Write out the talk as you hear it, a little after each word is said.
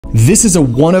This is a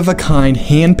one-of-a-kind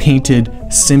hand-painted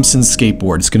Simpsons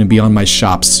skateboard. It's going to be on my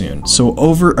shop soon. So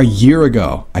over a year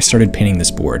ago, I started painting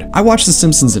this board. I watched The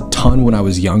Simpsons a ton when I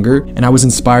was younger, and I was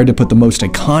inspired to put the most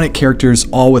iconic characters,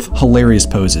 all with hilarious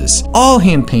poses, all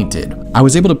hand-painted. I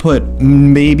was able to put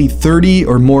maybe 30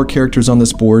 or more characters on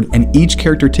this board, and each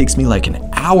character takes me like an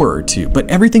hour or two, but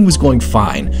everything was going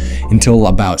fine until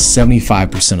about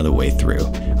 75% of the way through.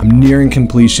 I'm nearing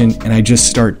completion, and I just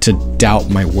start to doubt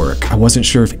my work. I wasn't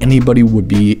sure if anybody would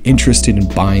be interested in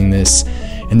buying this,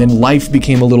 and then life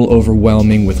became a little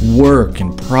overwhelming with work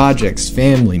and projects,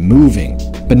 family, moving.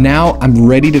 But now I'm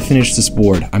ready to finish this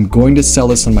board. I'm going to sell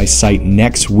this on my site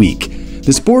next week.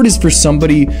 This board is for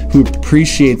somebody who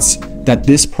appreciates that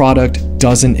this product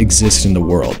doesn't exist in the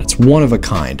world. It's one of a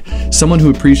kind. Someone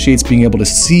who appreciates being able to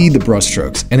see the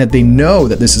brushstrokes and that they know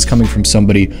that this is coming from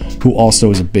somebody who also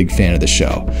is a big fan of the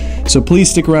show. So please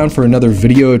stick around for another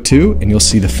video or two and you'll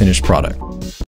see the finished product.